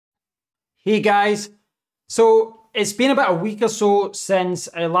Hey guys, so it's been about a week or so since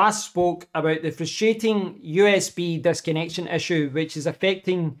I last spoke about the frustrating USB disconnection issue which is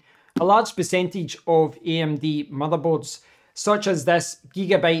affecting a large percentage of AMD motherboards such as this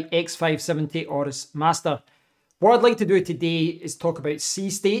Gigabyte X570 Aorus Master. What I'd like to do today is talk about C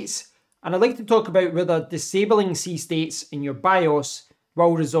states, and I'd like to talk about whether disabling C states in your BIOS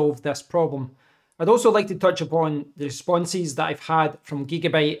will resolve this problem. I'd also like to touch upon the responses that I've had from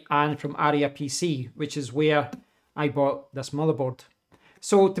Gigabyte and from Aria PC, which is where I bought this motherboard.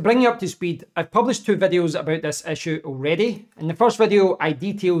 So to bring you up to speed, I've published 2 videos about this issue already. In the first video, I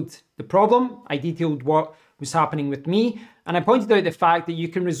detailed the problem, I detailed what was happening with me, and I pointed out the fact that you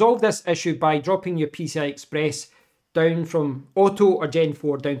can resolve this issue by dropping your PCI Express down from Auto or Gen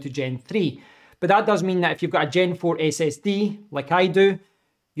 4 down to Gen 3. But that does mean that if you've got a Gen 4 SSD, like I do,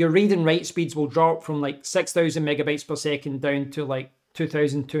 your read and write speeds will drop from like 6,000 megabytes per second down to like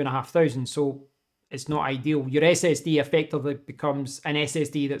 2,000, 2,500. So it's not ideal. Your SSD effectively becomes an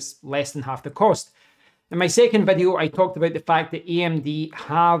SSD that's less than half the cost. In my second video, I talked about the fact that AMD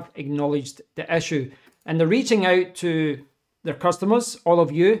have acknowledged the issue and they're reaching out to their customers, all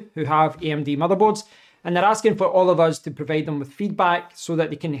of you who have AMD motherboards, and they're asking for all of us to provide them with feedback so that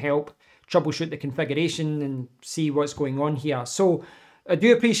they can help troubleshoot the configuration and see what's going on here. So I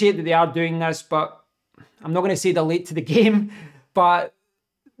do appreciate that they are doing this, but I'm not going to say they're late to the game, but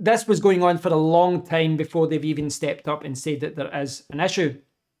this was going on for a long time before they've even stepped up and said that there is an issue.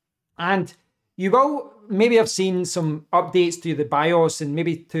 And you will maybe have seen some updates to the BIOS and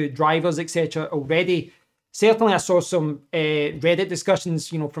maybe to drivers, etc. already. Certainly I saw some Reddit discussions,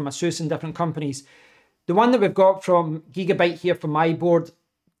 from ASUS and different companies. The one that we've got from Gigabyte here for my board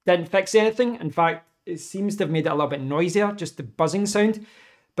didn't fix anything. In fact, it seems to have made it a little bit noisier, just the buzzing sound.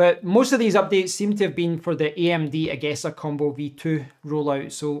 But most of these updates seem to have been for the AMD Agessa Combo V2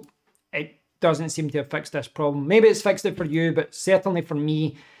 rollout, so it doesn't seem to have fixed this problem. Maybe it's fixed it for you, but certainly for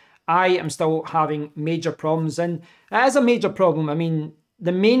me, I am still having major problems. And it is a major problem. I mean,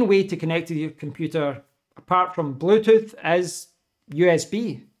 the main way to connect to your computer, apart from Bluetooth, is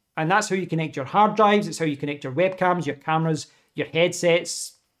USB. And that's how you connect your hard drives, it's how you connect your webcams, your cameras, your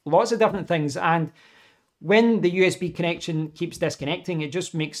headsets, lots of different things. And when the USB connection keeps disconnecting, it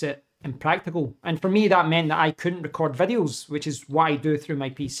just makes it impractical. And for me, that meant that I couldn't record videos, which is what I do through my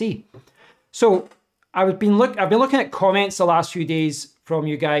PC. So I've been looking at comments the last few days from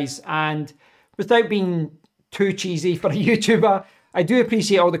you guys, and without being too cheesy for a YouTuber, I do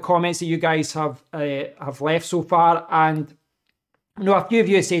appreciate all the comments that you guys have left so far. And a few of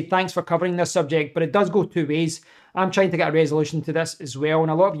you have said thanks for covering this subject, but it does go 2 ways. I'm trying to get a resolution to this as well, and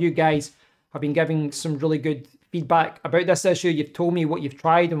a lot of you guys have been giving some really good feedback about this issue. You've told me what you've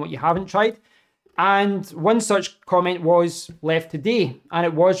tried and what you haven't tried. And one such comment was left today, and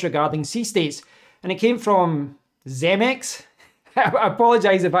it was regarding C states. And it came from Zemex. I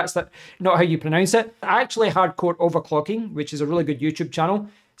apologize if that's not how you pronounce it. Actually, Hardcore Overclocking, which is a really good YouTube channel,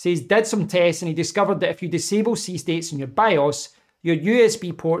 says did some tests and he discovered that if you disable C states in your BIOS, your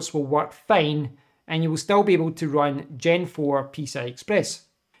USB ports will work fine and you will still be able to run Gen 4 PCI Express.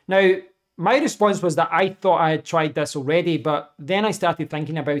 Now, my response was that I thought I had tried this already, but then I started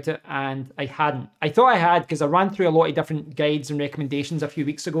thinking about it and I hadn't. I thought I had because I ran through a lot of different guides and recommendations a few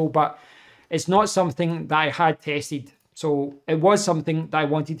weeks ago, but it's not something that I had tested. So it was something that I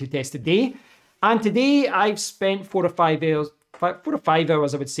wanted to test today. And today I've spent 4 or 5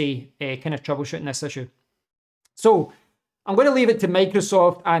 hours, I would say, kind of troubleshooting this issue. So I'm going to leave it to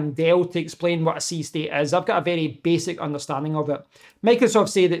Microsoft and Dell to explain what a C state is. I've got a very basic understanding of it. Microsoft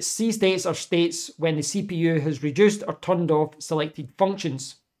say that C states are states when the CPU has reduced or turned off selected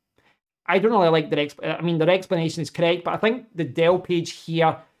functions. I don't really like their explanation is correct, but I think the Dell page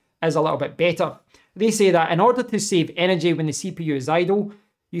here is a little bit better. They say that in order to save energy when the CPU is idle,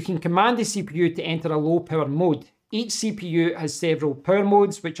 you can command the CPU to enter a low power mode. Each CPU has several power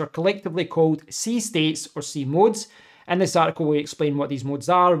modes, which are collectively called C states or C modes. In this article, we explain what these modes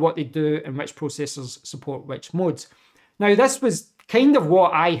are, what they do, and which processors support which modes. Now, this was kind of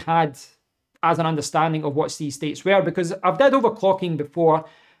what I had as an understanding of what C states were, because I've did overclocking before.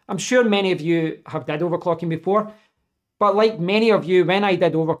 I'm sure many of you have did overclocking before, but like many of you, when I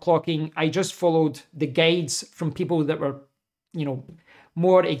did overclocking, I just followed the guides from people that were,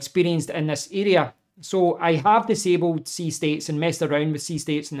 more experienced in this area. So I have disabled C states and messed around with C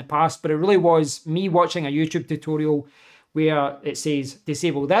states in the past, but it really was me watching a YouTube tutorial where it says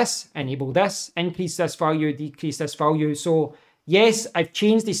disable this, enable this, increase this value, decrease this value. So yes, I've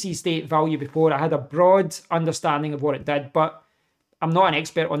changed the C state value before. I had a broad understanding of what it did, but I'm not an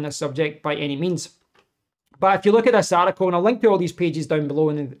expert on this subject by any means. But if you look at this article, and I'll link to all these pages down below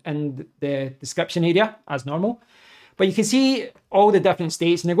in the description area as normal, but you can see all the different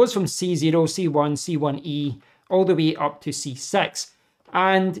states, and it goes from C0, C1, C1E, all the way up to C6.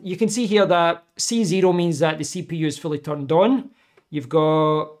 And you can see here that C0 means that the CPU is fully turned on. You've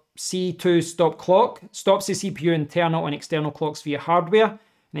got C2 stop clock, stops the CPU internal and external clocks via hardware. And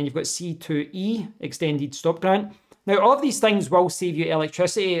then you've got C2E, extended stop grant. Now, all of these things will save you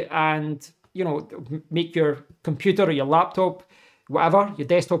electricity and, you know, make your computer or your laptop, whatever, your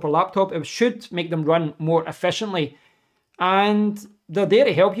desktop or laptop, it should make them run more efficiently. And they're there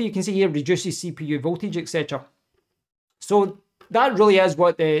to help you. You can see here, reduces CPU voltage, etc. So that really is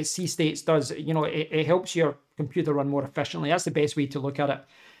what the C states does. You know, it helps your computer run more efficiently. That's the best way to look at it.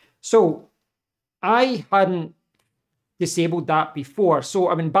 So I hadn't disabled that before. So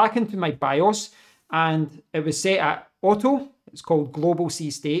I went back into my BIOS and it was set at auto. It's called global C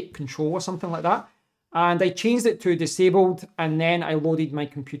state control or something like that. And I changed it to disabled, and then I loaded my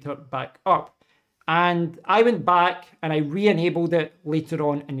computer back up. And I went back and I re-enabled it later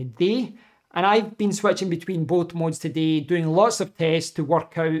on in the day. And I've been switching between both modes today, doing lots of tests to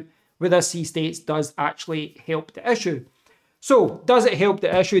work out whether C states does actually help the issue. So, does it help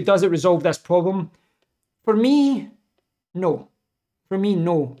the issue? Does it resolve this problem? For me, no. For me,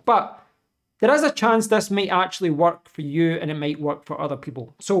 no. But there is a chance this might actually work for you and it might work for other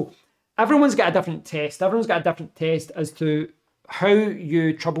people. So, everyone's got a different test. Everyone's got a different test as to how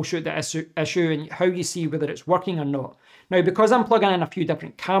you troubleshoot the issue and how you see whether it's working or not. Now, because I'm plugging in a few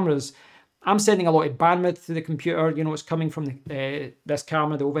different cameras, I'm sending a lot of bandwidth to the computer. You know, it's coming from this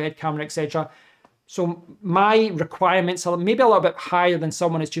camera, the overhead camera, etc. So my requirements are maybe a little bit higher than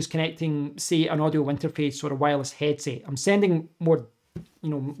someone that's just connecting, say, an audio interface or a wireless headset. I'm sending more,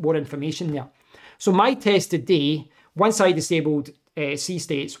 more information there. So my test today, once I disabled C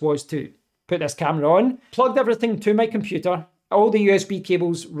states, was to put this camera on, plugged everything to my computer. All the USB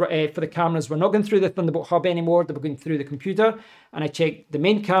cables for the cameras were not going through the Thunderbolt hub anymore. They were going through the computer. And I checked the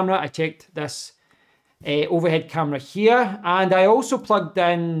main camera. I checked this overhead camera here. And I also plugged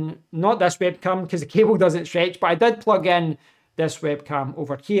in, not this webcam because the cable doesn't stretch, but I did plug in this webcam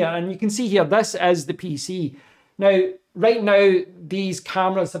over here. And you can see here, this is the PC. Now, right now, these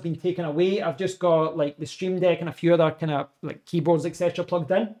cameras have been taken away. I've just got like the Stream Deck and a few other kind of like keyboards, etc.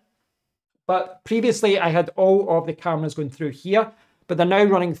 plugged in. But previously I had all of the cameras going through here, but they're now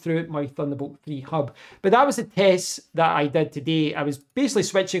running through my Thunderbolt 3 hub. But that was the test that I did today. I was basically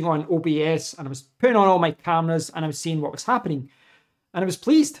switching on OBS and I was putting on all my cameras and I was seeing what was happening. And I was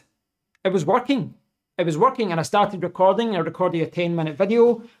pleased. It was working. It was working, and I started recording. I recorded a 10-minute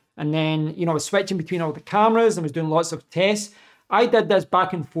video, and then, I was switching between all the cameras and I was doing lots of tests. I did this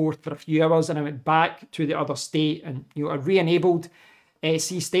back and forth for a few hours, and I went back to the other state and, I re-enabled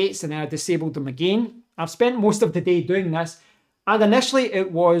C states, and then I disabled them again. I've spent most of the day doing this, and initially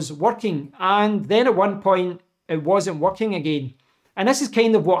it was working, and then at one point it wasn't working again. And this is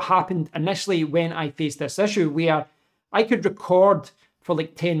kind of what happened initially when I faced this issue, where I could record for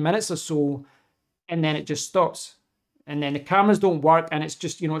like 10 minutes or so, and then it just stops. And then the cameras don't work, and it's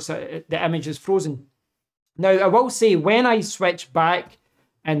just, the image is frozen. Now, I will say, when I switched back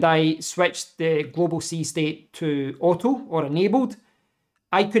and I switched the global C state to auto or enabled,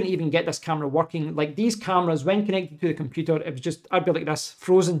 I couldn't even get this camera working. Like, these cameras, when connected to the computer, it was just, I'd be like this,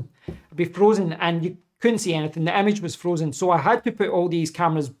 frozen. I'd be frozen and you couldn't see anything. The image was frozen. So I had to put all these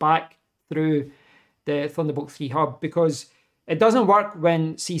cameras back through the Thunderbolt 3 hub, because it doesn't work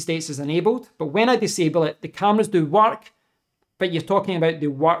when C states is enabled. But when I disable it, the cameras do work, but you're talking about they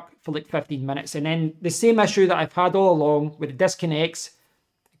work for like 15 minutes. And then the same issue that I've had all along with the disconnects,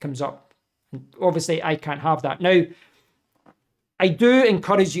 it comes up. And obviously, I can't have that. Now, I do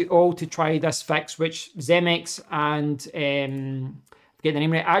encourage you all to try this fix, which Zemex and, forget the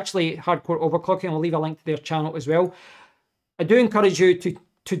name right, actually Hardcore Overclocking, I'll leave a link to their channel as well. I do encourage you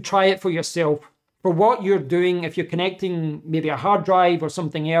to try it for yourself. For what you're doing, if you're connecting maybe a hard drive or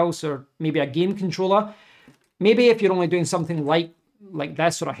something else, or maybe a game controller, maybe if you're only doing something like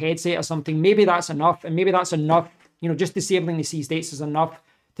this, or a headset or something, maybe that's enough. And maybe that's enough, just disabling the C states is enough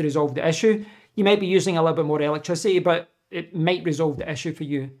to resolve the issue. You might be using a little bit more electricity, but it might resolve the issue for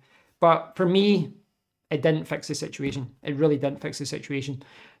you. But for me, it didn't fix the situation. It really didn't fix the situation.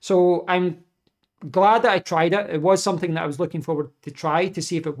 So I'm glad that I tried it. It was something that I was looking forward to try to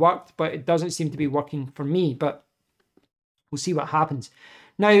see if it worked, but it doesn't seem to be working for me. But we'll see what happens.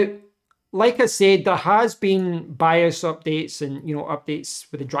 Now, like I said, there has been BIOS updates and, updates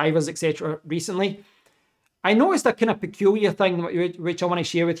with the drivers, etc. recently. I noticed a kind of peculiar thing which I want to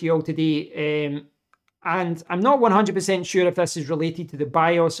share with you all today. And I'm not 100% sure if this is related to the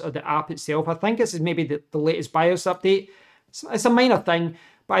BIOS or the app itself. I think this is maybe the latest BIOS update. It's a minor thing,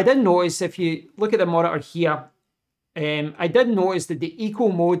 but I did notice if you look at the monitor here, I did notice that the eco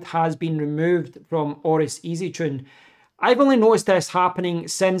mode has been removed from Aorus EasyTune. I've only noticed this happening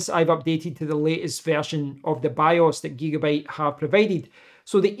since I've updated to the latest version of the BIOS that Gigabyte have provided.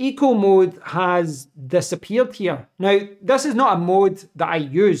 So the eco mode has disappeared here. Now, this is not a mode that I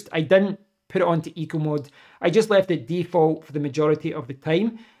used. I didn't put it onto eco mode. I just left it default for the majority of the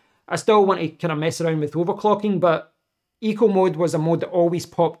time. I still want to kind of mess around with overclocking, but eco mode was a mode that always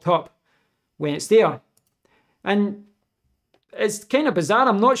popped up when it's there. And it's kind of bizarre.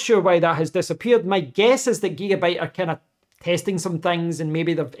 I'm not sure why that has disappeared. My guess is that Gigabyte are kind of testing some things and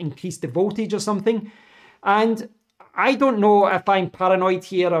maybe they've increased the voltage or something. And I don't know if I'm paranoid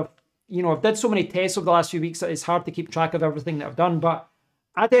here. I've did so many tests over the last few weeks that it's hard to keep track of everything that I've done, but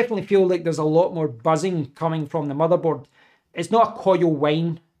I definitely feel like there's a lot more buzzing coming from the motherboard. It's not a coil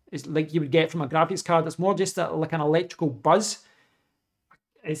whine. It's like you would get from a graphics card. It's more just like an electrical buzz.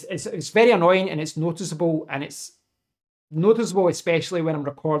 It's very annoying and it's noticeable, and it's noticeable especially when I'm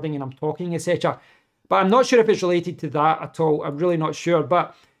recording and I'm talking, etc. But I'm not sure if it's related to that at all. I'm really not sure.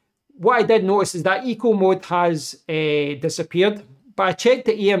 But what I did notice is that eco mode has disappeared. But I checked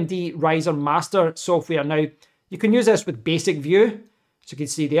the AMD Ryzen Master software. Now, you can use this with basic view, as you can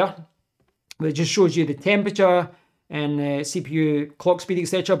see there. It just shows you the temperature and CPU clock speed,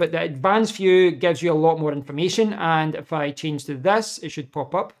 etc. But the advanced view gives you a lot more information. And if I change to this, it should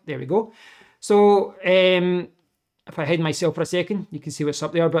pop up. There we go. So if I hide myself for a second, you can see what's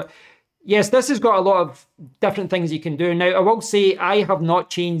up there. But yes, this has got a lot of different things you can do. Now, I will say I have not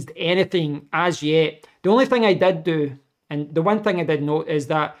changed anything as yet. The only thing I did do, and the one thing I did note, is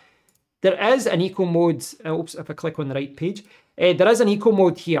that there is an eco mode. Oops, if I click on the right page, there is an eco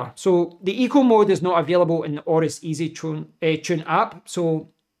mode here. So the eco mode is not available in the Aorus EasyTune app. So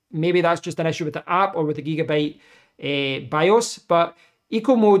maybe that's just an issue with the app or with the Gigabyte BIOS. But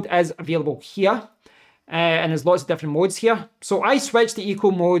eco mode is available here. And there's lots of different modes here. So I switched to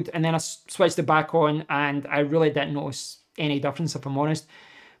eco mode and then I switched it back on, and I really didn't notice any difference, if I'm honest.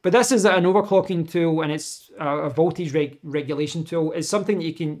 But this is an overclocking tool, and it's a voltage regulation tool. It's something that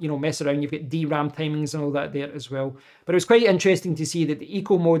you can, mess around. You've got DRAM timings and all that there as well. But it was quite interesting to see that the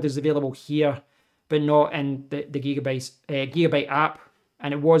eco mode is available here, but not in the Gigabyte app.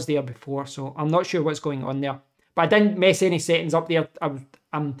 And it was there before, so I'm not sure what's going on there. But I didn't mess any settings up there.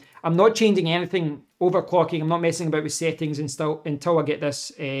 I'm not changing anything, overclocking. I'm not messing about with settings until I get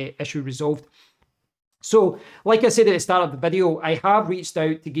this issue resolved. So, like I said at the start of the video, I have reached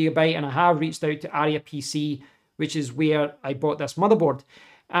out to Gigabyte and I have reached out to Aria PC, which is where I bought this motherboard.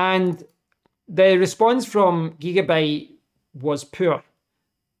 And the response from Gigabyte was poor.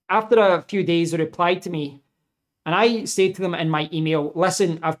 After a few days, they replied to me, and I said to them in my email,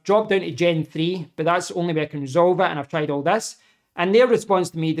 listen, I've dropped down to Gen 3, but that's the only way I can resolve it, and I've tried all this. And their response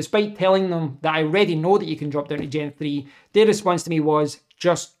to me, despite telling them that I already know that you can drop down to Gen 3, their response to me was,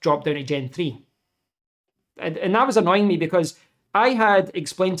 just drop down to Gen 3. And that was annoying me because I had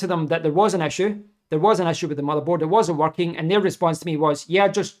explained to them that there was an issue. There was an issue with the motherboard. It wasn't working. And their response to me was, yeah,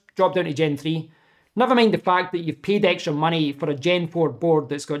 just drop down to Gen 3. Never mind the fact that you've paid extra money for a Gen 4 board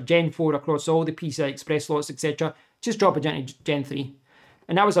that's got Gen 4 across all the PCI Express slots, etc. Just drop it down to Gen 3.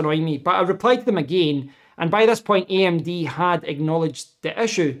 And that was annoying me. But I replied to them again. And by this point, AMD had acknowledged the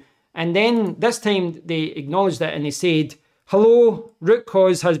issue. And then this time they acknowledged it and they said, hello, root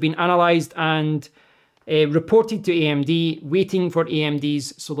cause has been analysed and reported to AMD, waiting for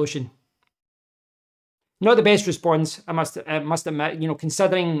AMD's solution. Not the best response, I must admit,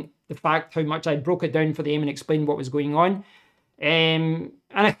 considering the fact how much I broke it down for them and explained what was going on. And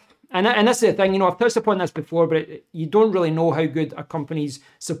this is the thing, I've touched upon this before, but you don't really know how good a company's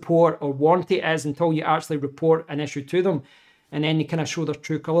support or warranty is until you actually report an issue to them. And then they kind of show their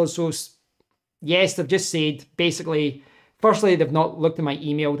true colours. So yes, they've just said, basically, firstly, they've not looked at my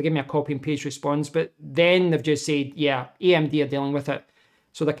email. They gave me a copy and paste response, but then they've just said, yeah, AMD are dealing with it.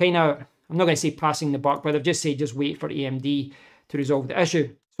 So they're kind of, I'm not going to say passing the buck, but they've just said, just wait for AMD to resolve the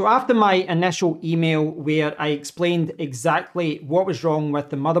issue. So after my initial email where I explained exactly what was wrong with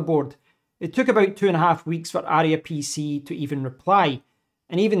the motherboard, it took about 2.5 weeks for Aria PC to even reply.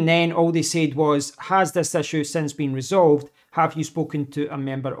 And even then, all they said was, has this issue since been resolved? Have you spoken to a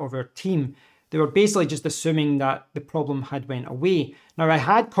member of our team? They were basically just assuming that the problem had went away. Now, I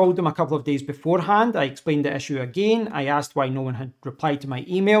had called them a couple of days beforehand. I explained the issue again. I asked why no one had replied to my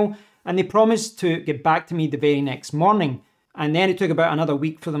email, and they promised to get back to me the very next morning. And then it took about another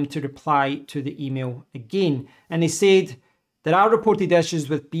week for them to reply to the email again. And they said There are reported issues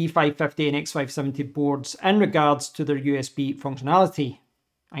with B550 and X570 boards in regards to their USB functionality.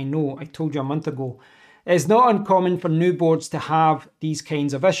 I know, I told you a month ago. It's not uncommon for new boards to have these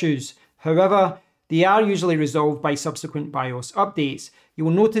kinds of issues. However, they are usually resolved by subsequent BIOS updates. You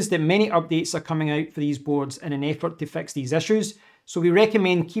will notice that many updates are coming out for these boards in an effort to fix these issues, so we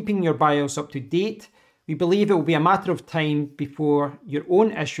recommend keeping your BIOS up to date. We believe it will be a matter of time before your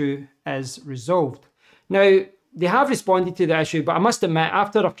own issue is resolved. Now, they have responded to the issue, but I must admit,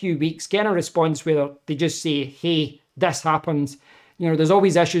 after a few weeks, getting a response where they just say, hey, this happens, you know, there's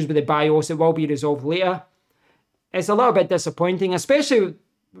always issues with the BIOS, it will be resolved later. It's a little bit disappointing, especially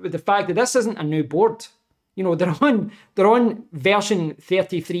with the fact that this isn't a new board. You know, they're on version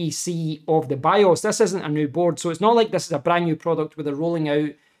 33C of the BIOS. This isn't a new board, so it's not like this is a brand new product where they're rolling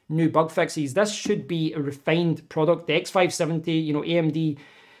out new bug fixes. This should be a refined product. The X570, you know, AMD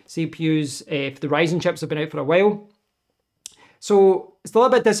CPUs, the Ryzen chips have been out for a while. So it's a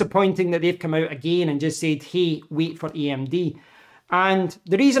little bit disappointing that they've come out again and just said, hey, wait for AMD. And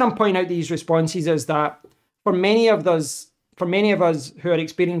the reason I'm pointing out these responses is that for many of us who are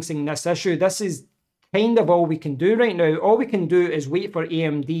experiencing this issue, this is kind of all we can do right now. All we can do is wait for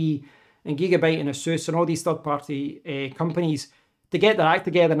AMD and Gigabyte and Asus and all these third-party companies to get their act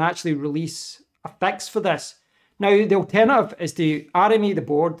together and actually release a fix for this. Now, the alternative is to RMA the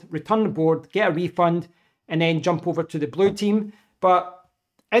board, return the board, get a refund, and then jump over to the blue team. But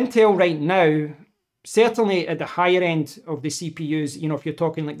Intel right now, certainly at the higher end of the CPUs, you know, if you're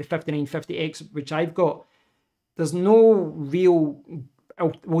talking like the 5950X, which I've got, there's no real,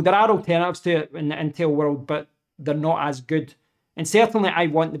 well, there are alternatives to it in the Intel world, but they're not as good. And certainly I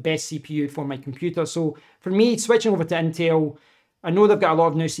want the best CPU for my computer. So for me, switching over to Intel, I know they've got a lot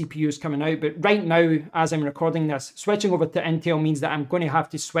of new CPUs coming out, but right now, as I'm recording this, switching over to Intel means that I'm going to have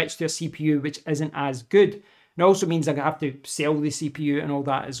to switch to a CPU which isn't as good. It also means I have to sell the CPU and all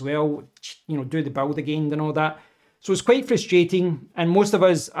that as well, you know, do the build again and all that. So it's quite frustrating, and most of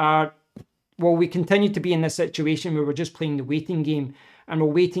us are, well, we continue to be in this situation where we're just playing the waiting game, and we're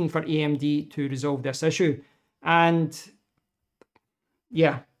waiting for AMD to resolve this issue. And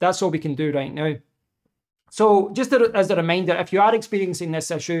yeah, that's all we can do right now. So just as a reminder, if you are experiencing this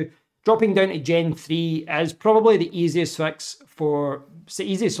issue, dropping down to Gen 3 is probably the easiest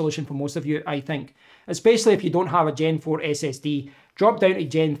solution for most of you, I think. Especially if you don't have a Gen 4 SSD, drop down to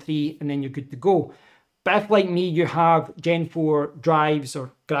Gen 3 and then you're good to go. But if, like me, you have Gen 4 drives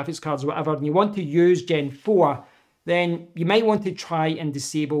or graphics cards or whatever, and you want to use Gen 4, then you might want to try and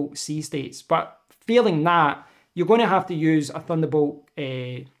disable C states. But failing that, you're going to have to use a Thunderbolt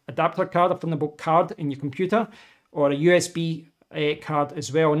adapter card, a Thunderbolt card in your computer, or a USB card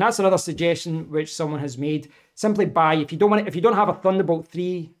as well. And that's another suggestion which someone has made. Simply buy, if you don't have a Thunderbolt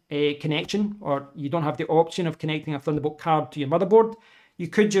 3 connection, or you don't have the option of connecting a Thunderbolt card to your motherboard, you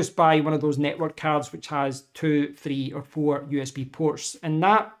could just buy one of those network cards which has 2, 3, or 4 USB ports, and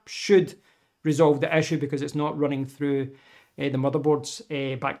that should resolve the issue because it's not running through the motherboard's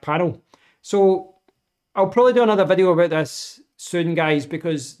back panel. So I'll probably do another video about this soon, guys,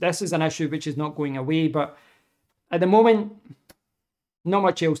 because this is an issue which is not going away, but at the moment, not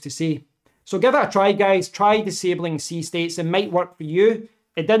much else to say. So give it a try, guys. Try disabling C states. It might work for you.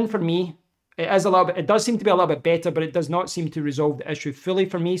 It didn't for me. It does seem to be a little bit better, but it does not seem to resolve the issue fully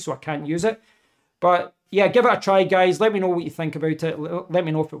for me, so I can't use it. But yeah, give it a try, guys. Let me know what you think about it. Let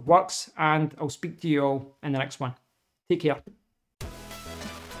me know if it works, and I'll speak to you all in the next one. Take care.